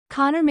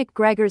Conor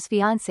McGregor's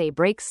fiancée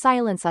breaks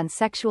silence on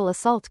sexual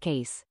assault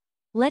case.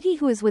 Let he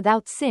who is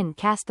without sin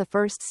cast the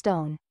first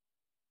stone.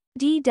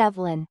 Dee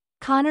Devlin,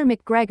 Conor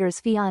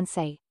McGregor's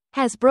fiancée,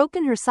 has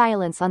broken her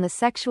silence on the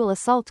sexual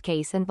assault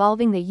case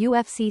involving the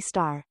UFC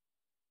star,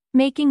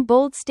 making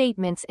bold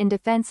statements in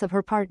defense of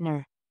her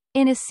partner.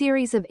 In a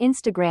series of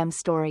Instagram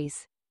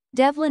stories,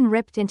 Devlin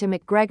ripped into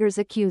McGregor's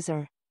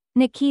accuser,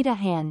 Nikita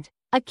Hand,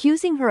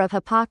 accusing her of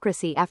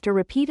hypocrisy after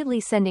repeatedly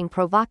sending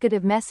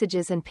provocative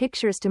messages and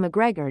pictures to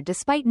McGregor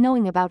despite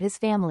knowing about his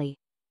family.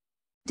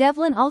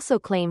 Devlin also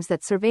claims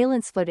that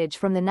surveillance footage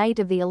from the night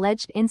of the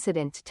alleged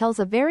incident tells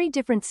a very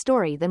different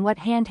story than what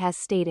Hand has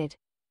stated.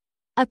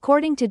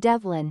 According to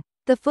Devlin,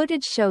 the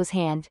footage shows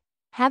Hand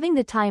having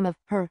the time of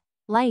her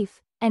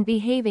life and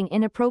behaving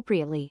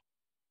inappropriately,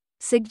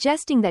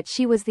 suggesting that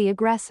she was the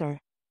aggressor,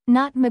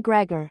 not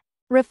McGregor.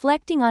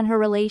 Reflecting on her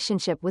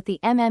relationship with the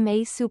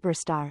MMA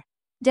superstar,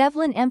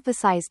 Devlin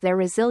emphasized their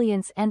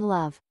resilience and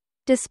love.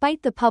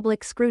 Despite the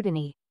public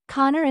scrutiny,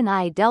 Conor and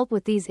I dealt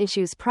with these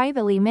issues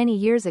privately many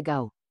years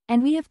ago,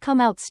 and we have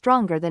come out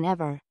stronger than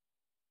ever,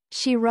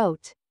 she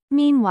wrote.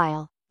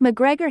 Meanwhile,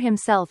 McGregor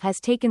himself has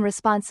taken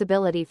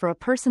responsibility for a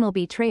personal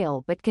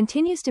betrayal but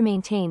continues to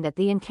maintain that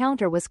the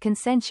encounter was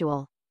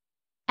consensual.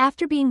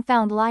 After being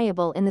found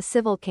liable in the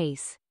civil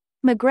case,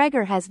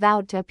 McGregor has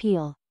vowed to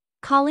appeal,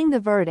 calling the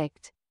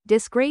verdict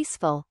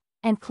disgraceful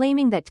and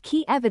claiming that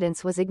key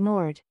evidence was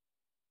ignored.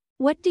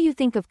 What do you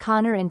think of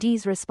Conor and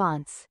Dee's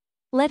response?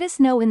 Let us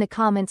know in the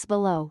comments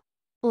below.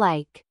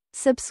 Like,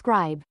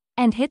 subscribe,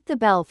 and hit the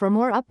bell for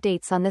more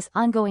updates on this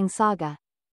ongoing saga.